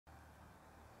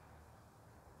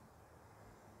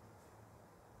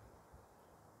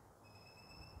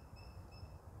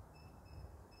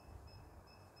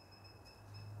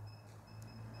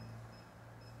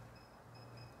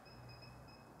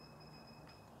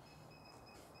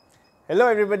Hello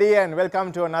everybody and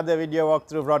welcome to another video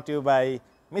walkthrough brought to you by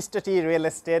Mr. T Real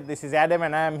Estate. This is Adam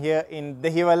and I am here in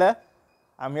Dehiwala.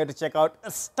 I'm here to check out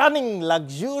a stunning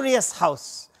luxurious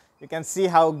house. You can see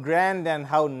how grand and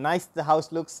how nice the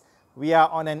house looks. We are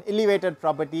on an elevated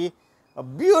property, a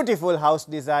beautiful house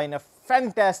design, a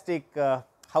fantastic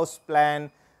house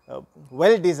plan,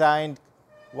 well designed,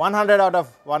 100 out of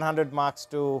 100 marks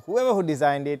to whoever who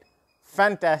designed it.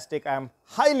 Fantastic. I am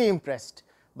highly impressed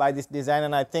by this design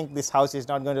and I think this house is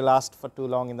not going to last for too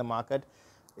long in the market.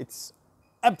 It's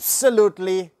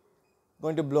absolutely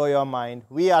going to blow your mind.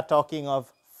 We are talking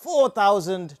of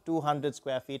 4,200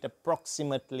 square feet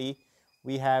approximately.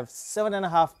 We have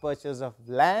 7.5 perches of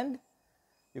land.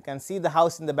 You can see the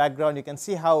house in the background. You can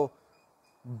see how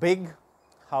big,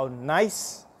 how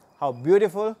nice, how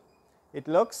beautiful it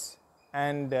looks.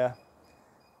 And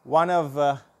one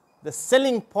of the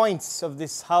selling points of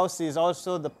this house is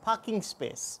also the parking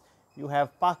space. You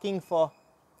have parking for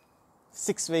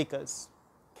 6 vehicles.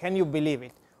 Can you believe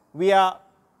it? We are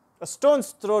a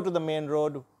stone's throw to the main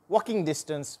road, walking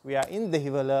distance. We are in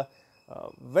Dehiwala,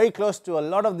 very close to a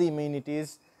lot of the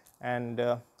amenities, and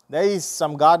there is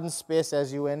some garden space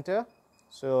as you enter.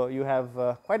 So you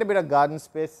have quite a bit of garden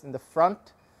space in the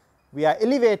front. We are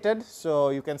elevated, so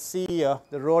you can see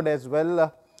the road as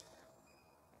well.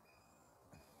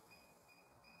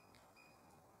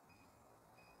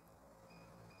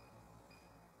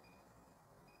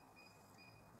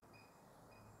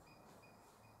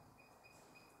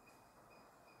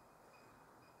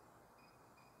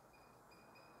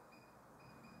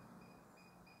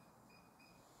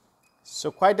 So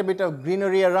quite a bit of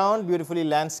greenery around, beautifully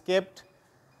landscaped.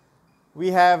 We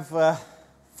have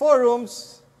 4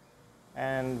 rooms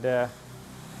and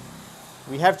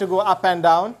we have to go up and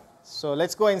down. So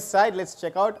let's go inside, let's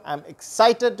check out. I'm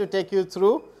excited to take you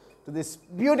through to this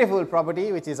beautiful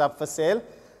property which is up for sale.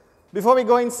 Before we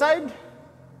go inside,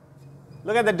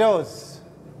 look at the doors.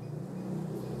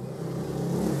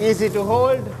 Easy to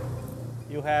hold.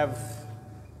 You have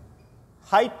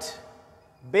height,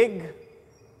 big,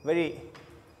 very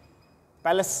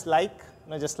palace-like,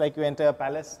 just like you enter a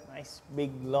palace. Nice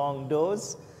big long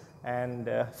doors and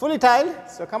fully tiled.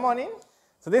 So come on in.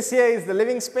 So this here is the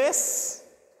living space.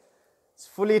 It's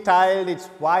fully tiled, it's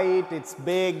white, it's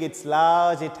big, it's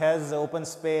large, it has open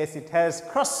space, it has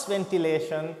cross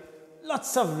ventilation,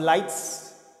 lots of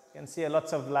lights. You can see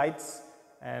lots of lights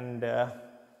and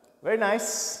very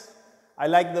nice. I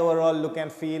like the overall look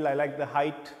and feel. I like the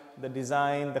height, the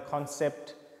design, the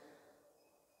concept.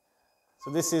 So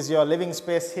this is your living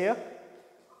space here.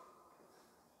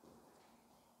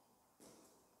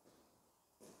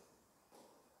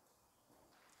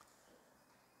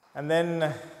 And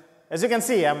then as you can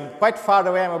see, I'm quite far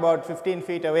away. I'm about 15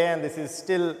 feet away and this is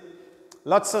still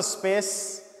lots of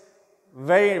space.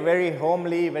 Very, very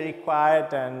homely, very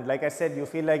quiet, and like I said, you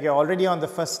feel like you're already on the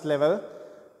first level.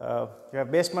 You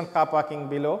have basement car parking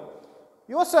below.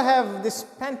 You also have this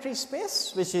pantry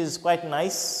space which is quite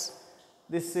nice.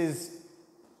 This is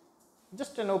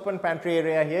just an open pantry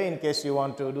area here in case you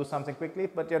want to do something quickly,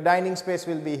 but your dining space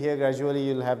will be here. Gradually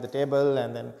you'll have the table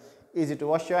and then easy to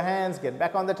wash your hands, get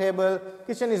back on the table.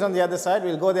 Kitchen is on the other side,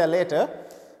 we'll go there later.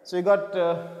 So you got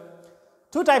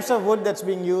 2 types of wood that's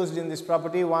being used in this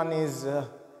property. One is,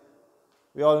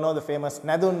 we all know the famous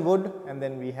Nadun wood, and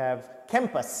then we have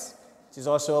Campus, which is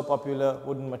also a popular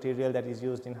wooden material that is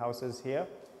used in houses here.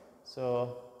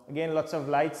 So again, lots of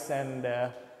lights and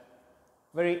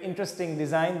very interesting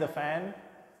design, the fan.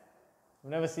 I've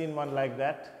never seen one like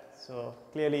that. So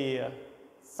clearly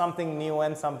something new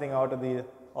and something out of the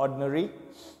ordinary.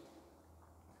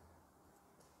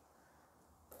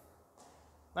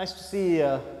 Nice to see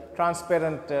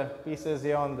transparent pieces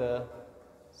here on the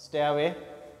stairway.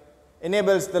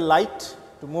 Enables the light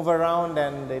to move around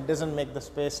and it doesn't make the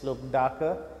space look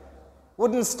darker.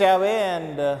 Wooden stairway,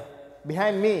 and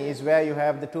behind me is where you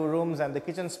have the 2 rooms and the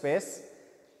kitchen space.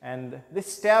 And this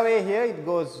stairway here, it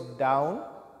goes down.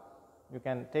 You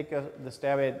can take the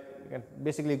stairway, you can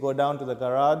basically go down to the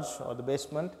garage or the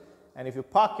basement. And if you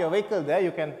park your vehicle there, you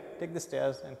can take the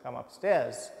stairs and come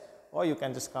upstairs. Or you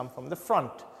can just come from the front.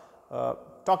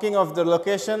 Talking of the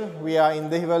location, we are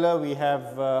in Dehiwala. We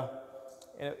have,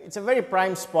 it's a very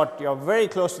prime spot. You're very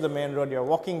close to the main road. You're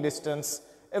walking distance.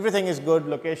 Everything is good.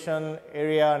 Location,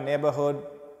 area, neighborhood,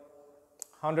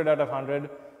 100 out of 100.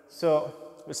 So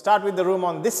we'll start with the room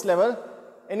on this level.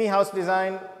 Any house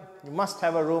design, you must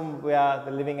have a room where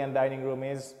the living and dining room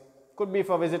is. Could be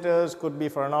for visitors, could be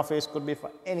for an office, could be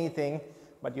for anything,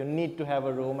 but you need to have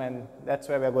a room, and that's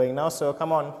where we're going now. So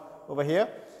come on over here.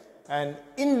 And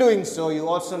in doing so, you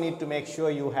also need to make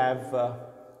sure you have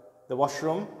the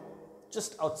washroom.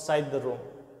 just outside the room.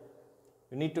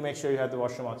 You need to make sure you have the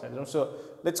washroom outside the room. So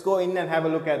let's go in and have a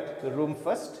look at the room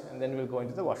first, and then we'll go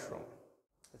into the washroom.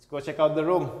 Let's go check out the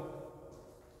room.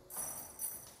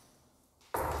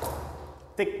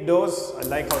 Thick doors. I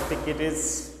like how thick it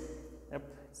is. Yep,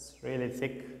 it's really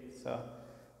thick. So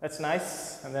that's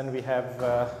nice. And then we have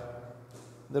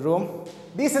the room.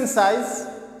 Decent size.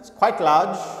 It's quite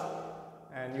large.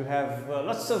 And you have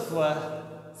lots of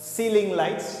ceiling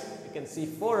lights. You can see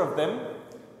 4 of them.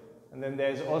 And then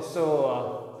there's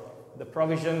also the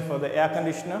provision for the air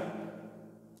conditioner.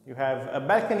 You have a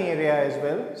balcony area as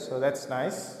well, so that's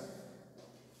nice.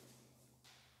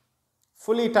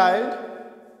 Fully tiled.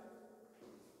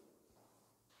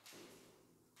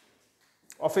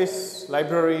 Office,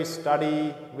 library,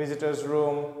 study, visitors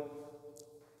room.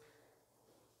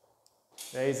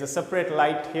 There is a separate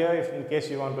light here if in case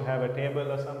you want to have a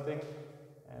table or something.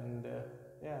 And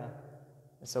yeah,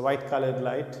 it's a white colored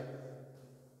light.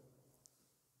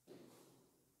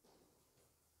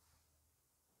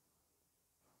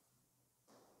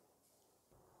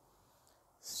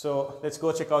 So let's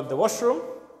go check out the washroom.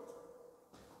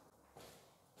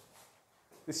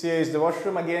 This here is the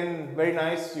washroom. Again, very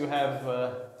nice. You have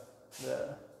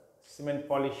the cement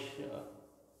polish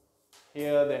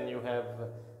here, then you have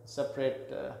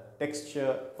separate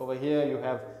texture over here. You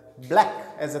have black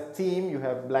as a theme. You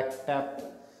have black tap,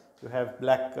 you have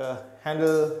black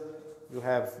handle, you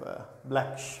have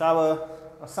black shower.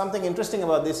 Something interesting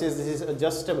about this is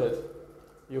adjustable.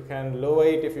 You can lower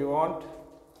it if you want,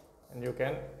 and you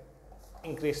can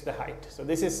increase the height. So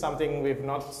this is something we've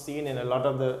not seen in a lot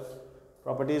of the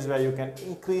properties, where you can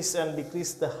increase and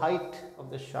decrease the height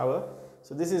of the shower.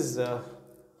 So this is,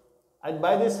 I'd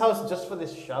buy this house just for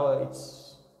this shower.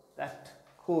 It's that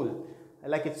cool. I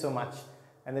like it so much.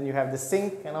 And then you have the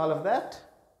sink and all of that.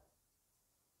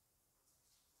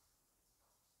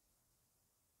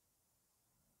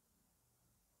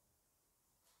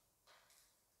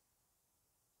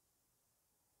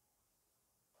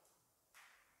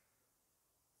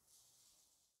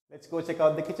 Let's go check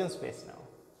out the kitchen space now.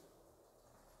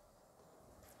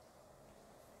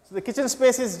 So the kitchen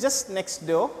space is just next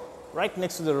door, right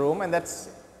next to the room, and that's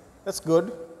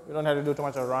good. You don't have to do too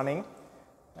much of running.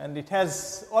 And it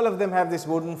has, all of them have this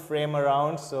wooden frame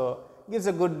around, so it gives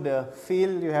a good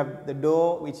feel. You have the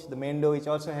door, the main door, which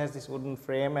also has this wooden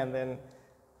frame, and then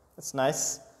that's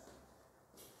nice.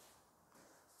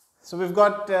 So we've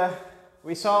got,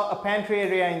 we saw a pantry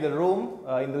area in the room,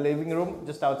 in the living room,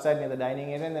 just outside near the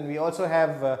dining area, and then we also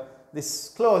have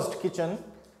this closed kitchen.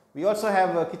 We also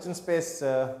have a kitchen space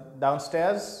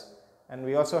downstairs, and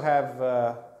we also have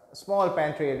a small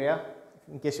pantry area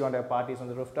in case you want to have parties on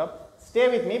the rooftop. Stay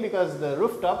with me because the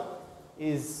rooftop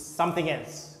is something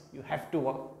else. You have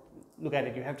to look at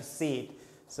it, you have to see it.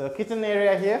 So kitchen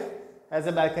area here has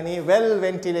a balcony, well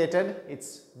ventilated.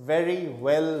 It's very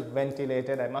well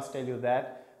ventilated, I must tell you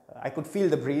that. I could feel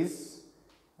the breeze,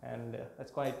 and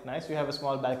that's quite nice. You have a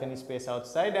small balcony space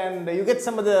outside, and you get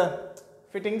some of the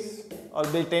fittings all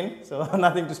built in, so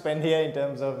nothing to spend here in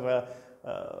terms of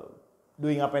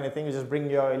doing up anything. You just bring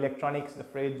your electronics, the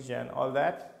fridge and all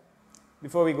that.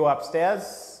 Before we go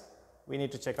upstairs, we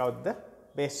need to check out the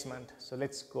basement. So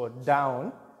let's go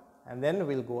down and then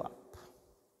we'll go up.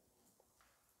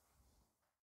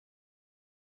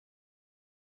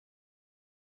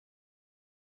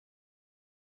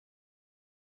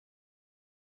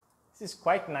 This is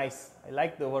quite nice. I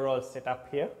like the overall setup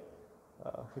here.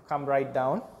 You come right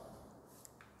down,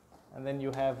 and then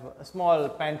you have a small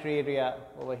pantry area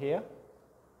over here.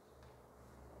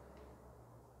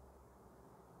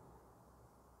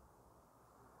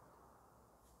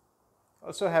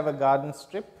 Also have a garden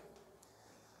strip.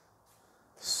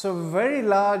 So very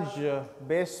large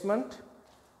basement.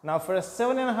 Now for a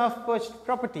 7.5 perched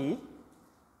property,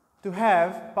 to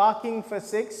have parking for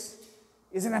 6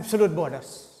 is an absolute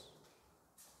bonus.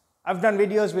 I've done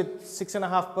videos with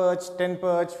 6.5 perch, 10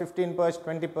 perch, 15 perch,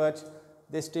 20 perch.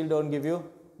 They still don't give you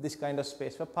this kind of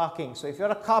space for parking. So if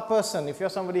you're a car person, if you're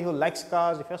somebody who likes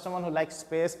cars, if you're someone who likes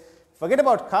space, forget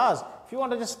about cars. If you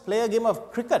want to just play a game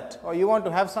of cricket, or you want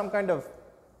to have some kind of,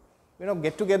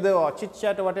 get together or chit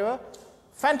chat or whatever,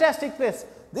 fantastic place.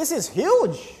 This is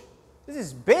huge. This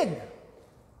is big.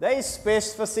 There is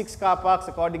space for 6 car parks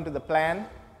according to the plan.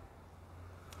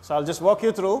 So I'll just walk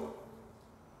you through.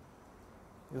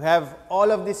 You have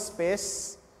all of this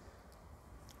space,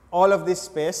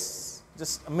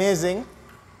 just amazing.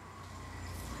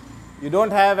 You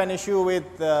don't have an issue with,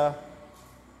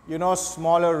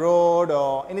 smaller road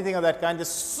or anything of that kind. There's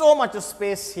so much of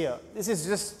space here. This is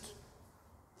just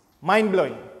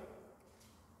mind-blowing.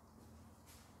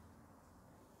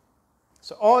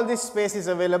 So all this space is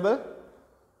available.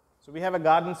 So we have a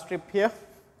garden strip here.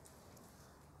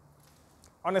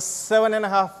 On a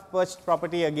 7.5 perched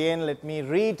property, again, let me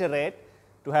reiterate,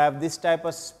 to have this type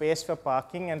of space for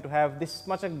parking and to have this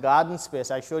much of garden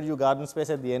space. I showed you garden space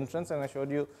at the entrance and I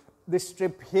showed you this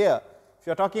strip here. If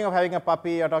you're talking of having a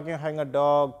puppy, you're talking of having a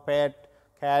dog, pet,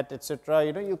 cat,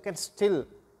 etc., you can still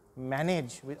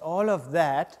manage with all of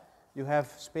that. You have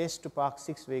space to park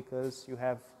 6 vehicles, you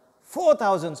have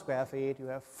 4,000 square feet, you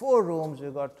have 4 rooms,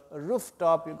 you got a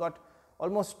rooftop, you got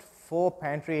almost 4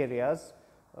 pantry areas,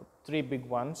 3 big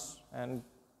ones, and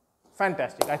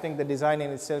fantastic. I think the design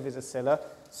in itself is a seller.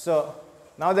 So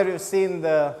now that you've seen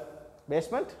the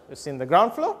basement, you've seen the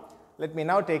ground floor, let me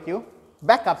now take you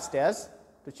back upstairs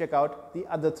to check out the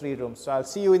other 3 rooms. So I'll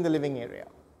see you in the living area.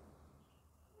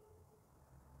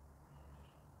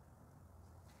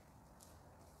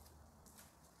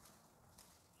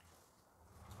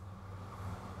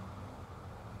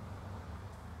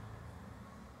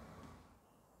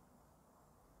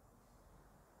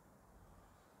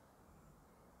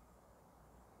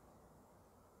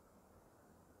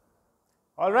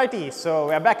 Alrighty, so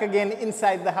we are back again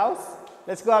inside the house.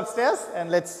 Let's go upstairs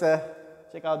and let's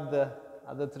check out the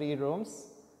other 3 rooms.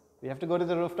 We have to go to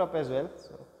the rooftop as well.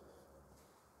 So.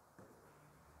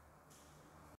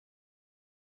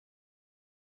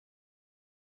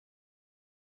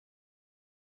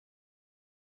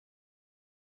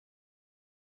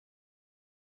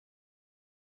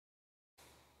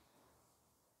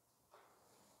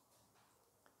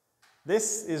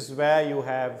 This is where you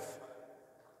have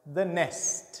the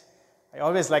nest. I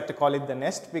always like to call it the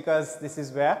nest because this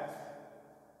is where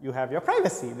you have your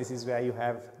privacy. This is where you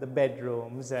have the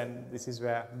bedrooms, and this is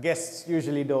where guests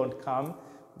usually don't come.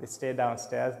 They stay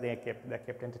downstairs. They're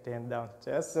kept entertained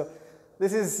downstairs. So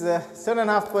this is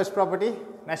 7.5 perched property.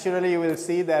 Naturally, you will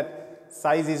see that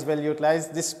size is well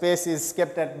utilized. This space is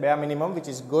kept at bare minimum, which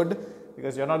is good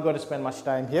because you're not going to spend much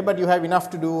time here, but you have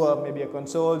enough to do. Maybe a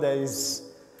console. There is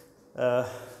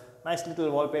nice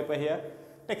little wallpaper here.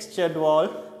 Textured wall,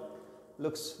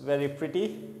 looks very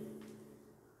pretty,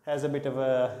 has a bit of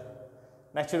a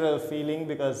natural feeling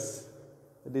because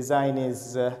the design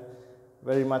is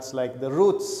very much like the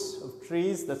roots of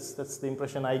trees. That's the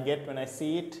impression I get when I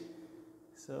see it.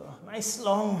 So nice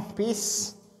long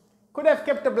piece. Could have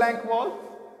kept a blank wall,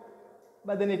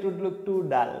 but then it would look too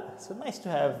dull. So nice to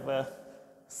have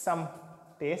some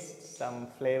taste, some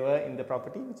flavor in the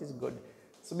property, which is good.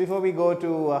 So before we go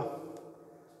to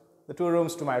the 2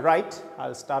 rooms to my right,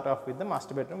 I'll start off with the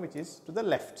master bedroom, which is to the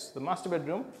left. So the master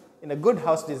bedroom in a good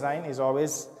house design is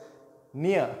always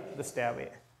near the stairway.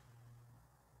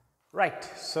 Right,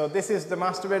 so this is the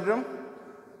master bedroom.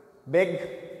 Big.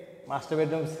 Master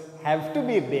bedrooms have to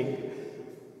be big.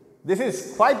 This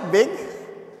is quite big.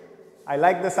 I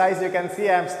like the size. You can see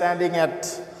I'm standing at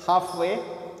halfway.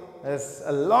 There's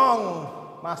a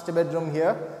long master bedroom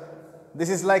here. This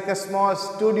is like a small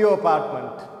studio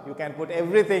apartment. You can put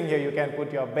everything here. You can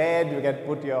put your bed, you can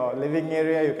put your living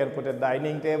area, you can put a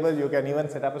dining table, you can even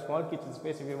set up a small kitchen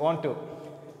space if you want to.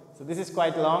 So this is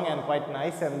quite long and quite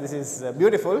nice, and this is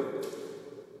beautiful.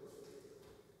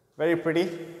 Very pretty.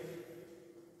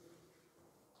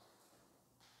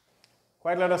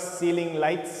 Quite a lot of ceiling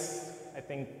lights. I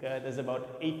think there's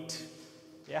about 8.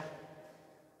 Yeah,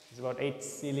 there's about 8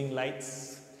 ceiling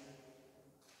lights.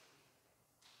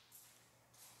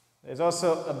 There's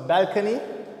also a balcony,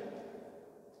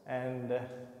 and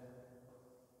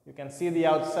you can see the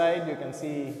outside, you can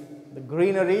see the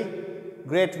greenery,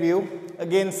 great view.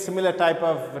 Again, similar type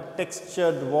of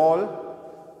textured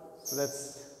wall, so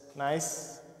that's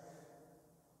nice.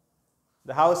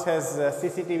 The house has a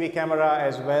CCTV camera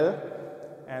as well,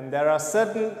 and there are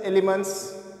certain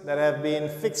elements that have been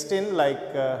fixed in, like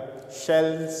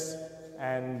shelves,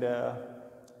 and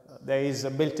there is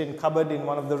a built-in cupboard in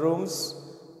one of the rooms.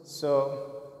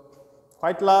 So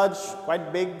quite large,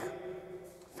 quite big,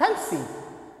 fancy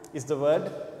is the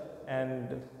word,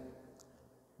 and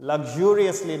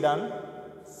luxuriously done.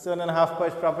 7.5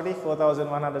 perched property,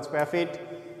 4,100 square feet.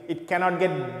 It cannot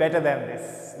get better than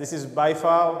this. This is by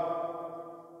far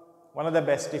one of the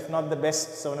best, if not the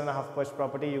best 7.5 perched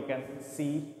property you can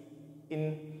see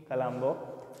in Colombo.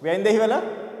 We are in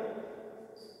Dehiwala.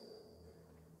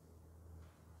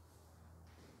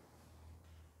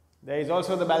 There is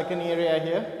also the balcony area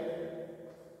here.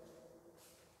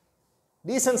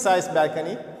 Decent sized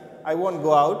balcony. I won't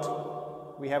go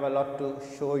out. We have a lot to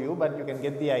show you, but you can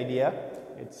get the idea.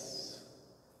 It's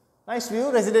nice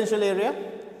view, residential area.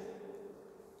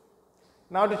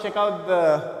 Now to check out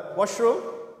the washroom.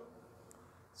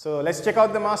 So let's check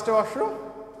out the master washroom.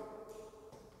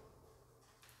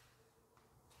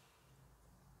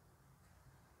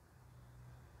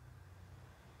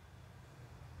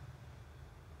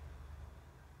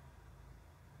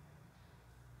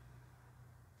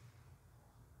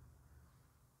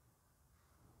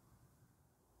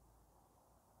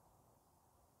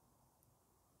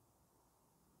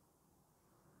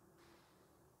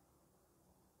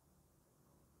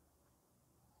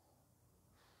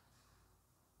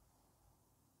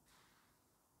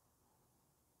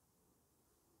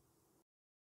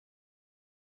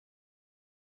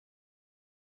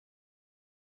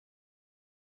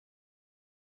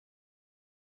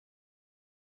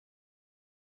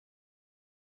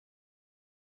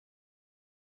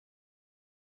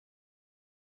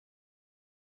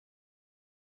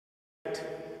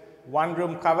 one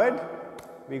room covered.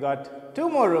 We got 2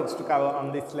 more rooms to cover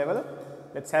on this level.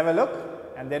 Let's have a look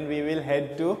and then we will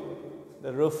head to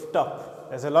the rooftop.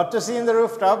 There's a lot to see in the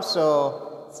rooftop,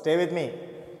 so stay with me.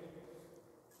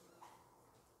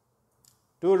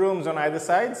 2 rooms on either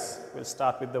sides. We'll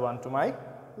start with the one to my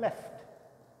left.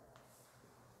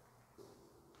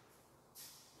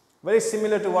 Very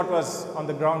similar to what was on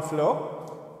the ground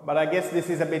floor, but I guess this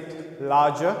is a bit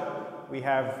larger. We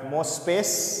have more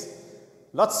space,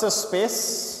 lots of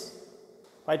space,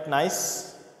 quite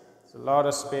nice. It's a lot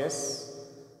of space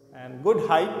and good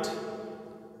height,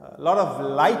 a lot of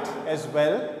light as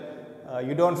well.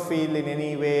 You don't feel in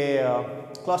any way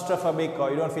claustrophobic or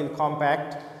you don't feel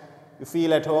compact. You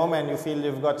feel at home and you feel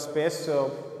you've got space,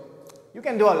 so you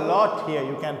can do a lot here.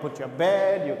 You can put your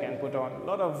bed, you can put on a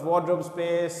lot of wardrobe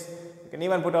space, you can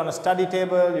even put on a study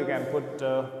table, you can put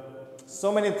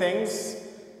so many things.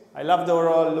 I love the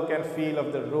overall look and feel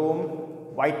of the room.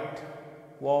 White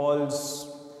walls,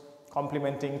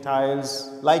 complementing tiles,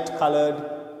 light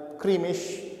colored,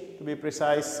 creamish to be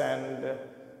precise, and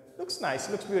looks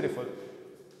nice, looks beautiful.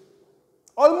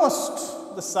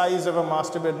 Almost the size of a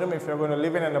master bedroom if you're going to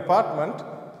live in an apartment.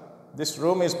 This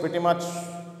room is pretty much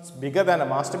bigger than a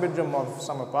master bedroom of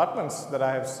some apartments that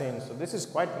I have seen. So this is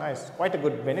quite nice, quite a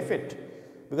good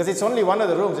benefit because it's only one of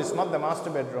the rooms, it's not the master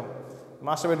bedroom. The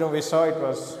master bedroom we saw, it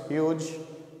was huge.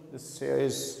 This here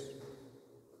is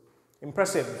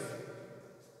impressive.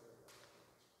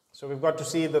 So we've got to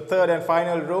see the third and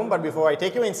final room, but before I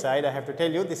take you inside, I have to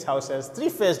tell you this house has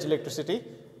 3-phased electricity.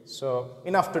 So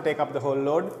enough to take up the whole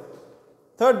load.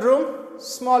 Third room,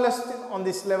 smallest on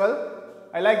this level.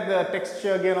 I like the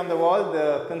texture again on the wall.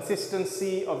 The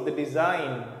consistency of the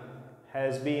design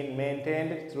has been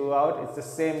maintained throughout. It's the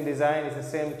same design, it's the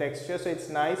same texture, so it's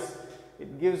nice.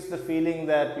 It gives the feeling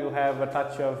that you have a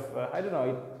touch of, I don't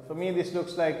know, for me this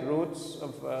looks like roots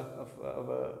of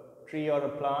a tree or a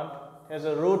plant. It has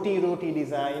a rooty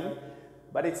design,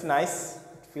 but it's nice.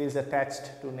 It feels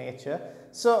attached to nature.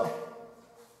 So,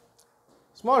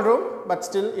 small room, but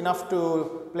still enough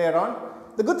to play around.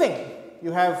 The good thing,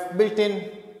 you have built-in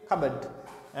cupboard,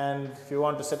 and if you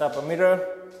want to set up a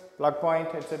mirror, plug point,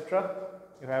 etc.,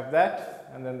 you have that.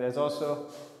 And then there's also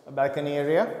a balcony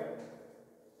area.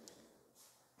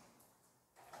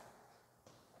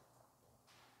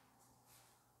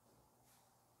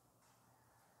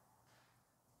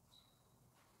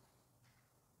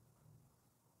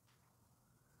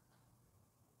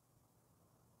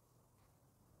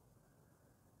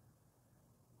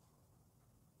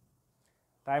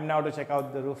 Time now to check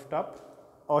out the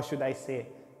rooftop, or should I say,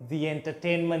 the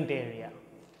entertainment area.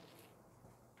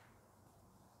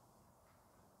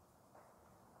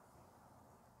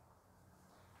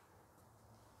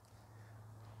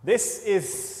 This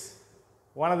is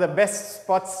one of the best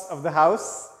spots of the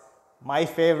house, my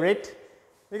favorite,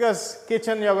 because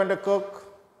kitchen you're going to cook,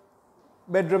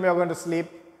 bedroom you're going to sleep.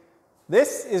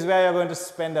 This is where you're going to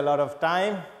spend a lot of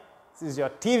time. This is your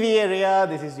TV area,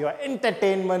 this is your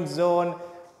entertainment zone.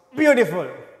 Beautiful.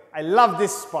 I love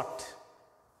this spot.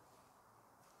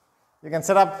 You can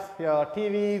set up your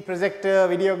TV, projector,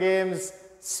 video games,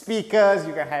 speakers,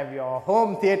 you can have your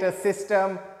home theater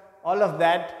system, all of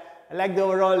that. I like the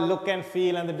overall look and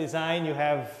feel and the design. You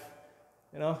have,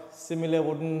 you know, similar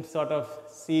wooden sort of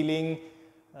ceiling,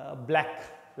 black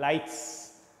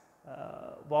lights,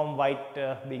 warm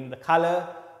white being the color,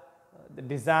 the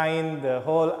design, the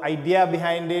whole idea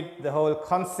behind it, the whole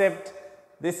concept.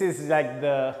 This is like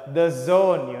the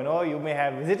zone, you know. You may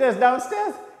have visitors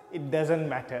downstairs, it doesn't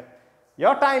matter.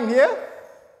 Your time here,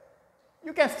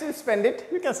 you can still spend it,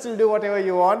 you can still do whatever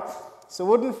you want. So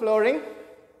wooden flooring.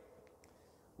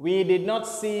 We did not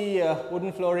see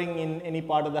wooden flooring in any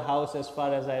part of the house as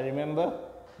far as I remember.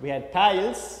 We had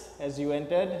tiles as you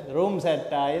entered, the rooms had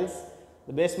tiles,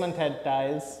 the basement had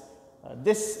tiles.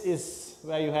 This is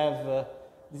where you have,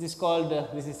 this is called,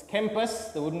 this is campus,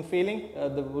 the wooden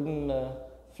the wooden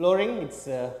flooring, it's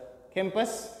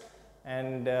campus.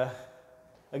 And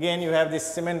again you have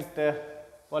this cement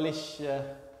polish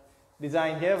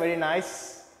design here, very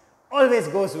nice. Always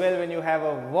goes well when you have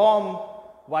a warm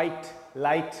white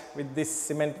light with this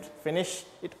cement finish.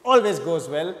 It always goes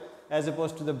well as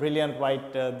opposed to the brilliant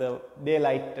white, the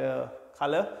daylight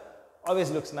color.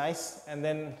 Always looks nice. And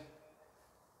then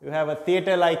you have a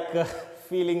theater-like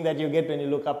feeling that you get when you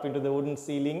look up into the wooden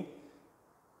ceiling.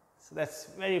 So that's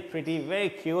very pretty, very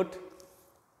cute.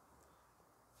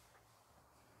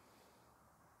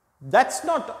 That's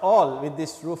not all with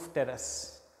this roof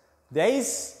terrace. There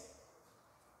is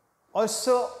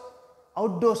also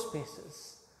outdoor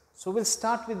spaces. So we'll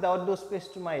start with the outdoor space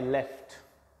to my left.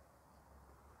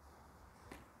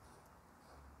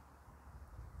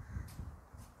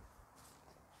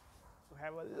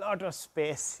 have a lot of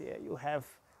space here. You have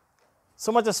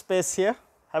so much of space here.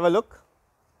 Have a look.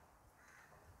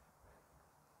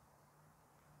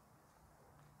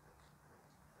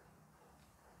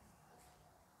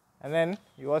 And then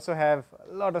you also have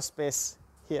a lot of space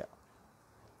here.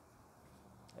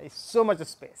 There is so much of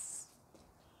space.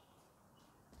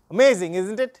 Amazing,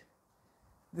 isn't it?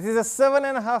 This is a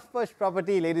 7.5 perch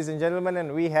property, ladies and gentlemen,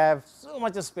 and we have so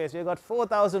much of space. We've got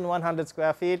 4,100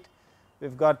 square feet.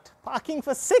 We've got parking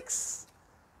for 6.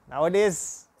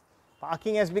 Nowadays,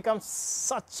 parking has become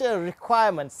such a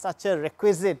requirement, such a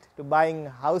requisite to buying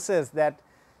houses, that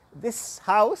this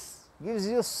house gives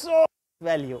you so much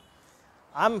value.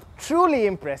 I'm truly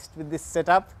impressed with this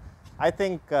setup. I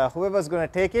think whoever's going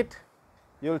to take it,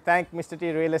 you'll thank Mr.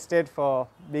 T Real Estate for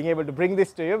being able to bring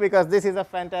this to you, because this is a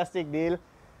fantastic deal.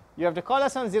 You have to call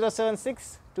us on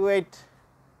 076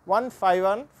 281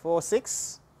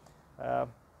 5146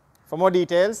 for more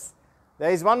details.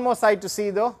 There is one more side to see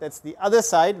though, that's the other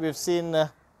side. We've seen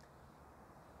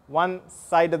one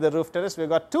side of the roof terrace. We've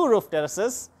got 2 roof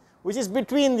terraces, which is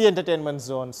between the entertainment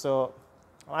zone. So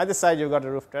on either side you've got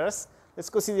a roof terrace. Let's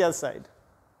go see the other side.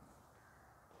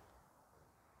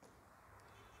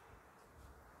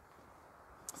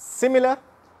 Similar,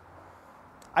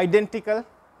 identical,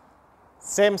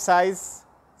 same size,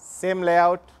 same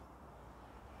layout.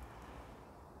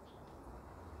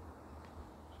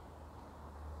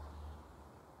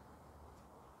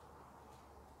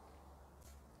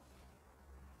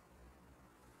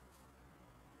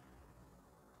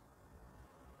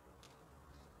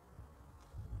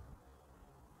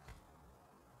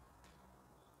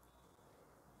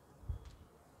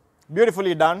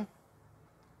 Beautifully done.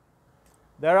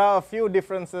 There are a few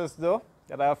differences though,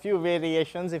 there are a few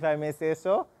variations, if I may say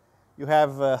so. You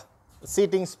have a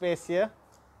seating space here,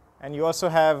 and you also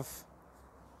have,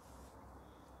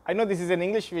 I know this is an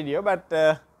English video, but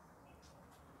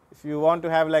if you want to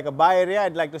have like a bar area,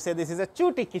 I'd like to say this is a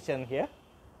cutie kitchen here.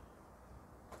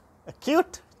 A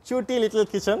cute, cutie little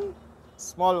kitchen,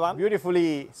 small one,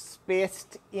 beautifully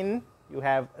spaced in. You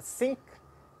have a sink,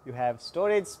 you have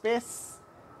storage space,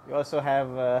 you also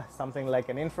have something like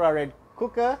an infrared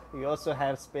cooker. You also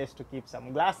have space to keep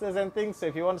some glasses and things. So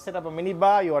if you want to set up a mini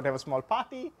bar, you want to have a small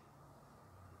party.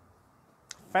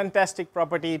 Fantastic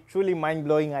property, truly mind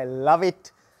blowing. I love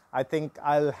it. I think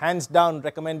I'll hands down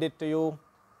recommend it to you.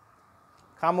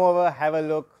 Come over, have a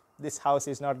look. This house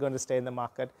is not going to stay in the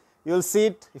market. You'll see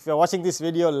it if you're watching this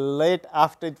video late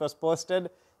after it was posted.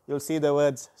 You'll see the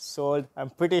words sold. I'm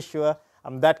pretty sure,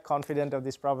 I'm that confident of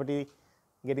this property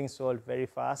getting sold very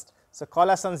fast. So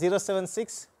call us on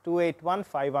 076 281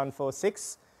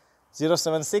 5146,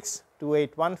 076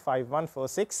 281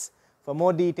 5146. For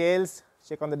more details,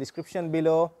 check on the description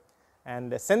below,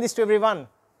 and send this to everyone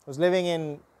who's living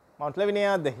in Mount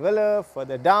Lavinia, Dehiwala,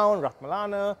 further down,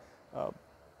 Ratmalana,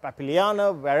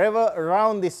 Papiliana, wherever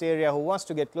around this area who wants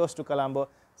to get close to Colombo.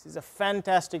 This is a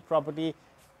fantastic property.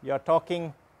 You're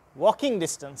talking walking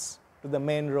distance to the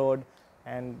main road,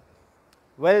 and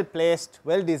well placed,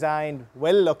 well designed,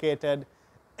 well located.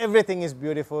 Everything is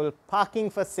beautiful. Parking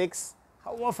for 6.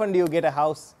 How often do you get a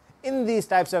house in these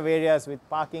types of areas with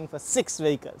parking for 6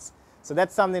 vehicles? So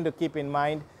that's something to keep in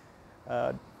mind.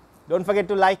 Don't forget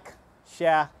to like,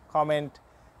 share, comment,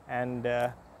 and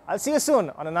I'll see you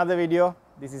soon on another video.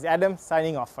 This is Adam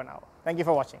signing off for now. Thank you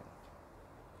for watching.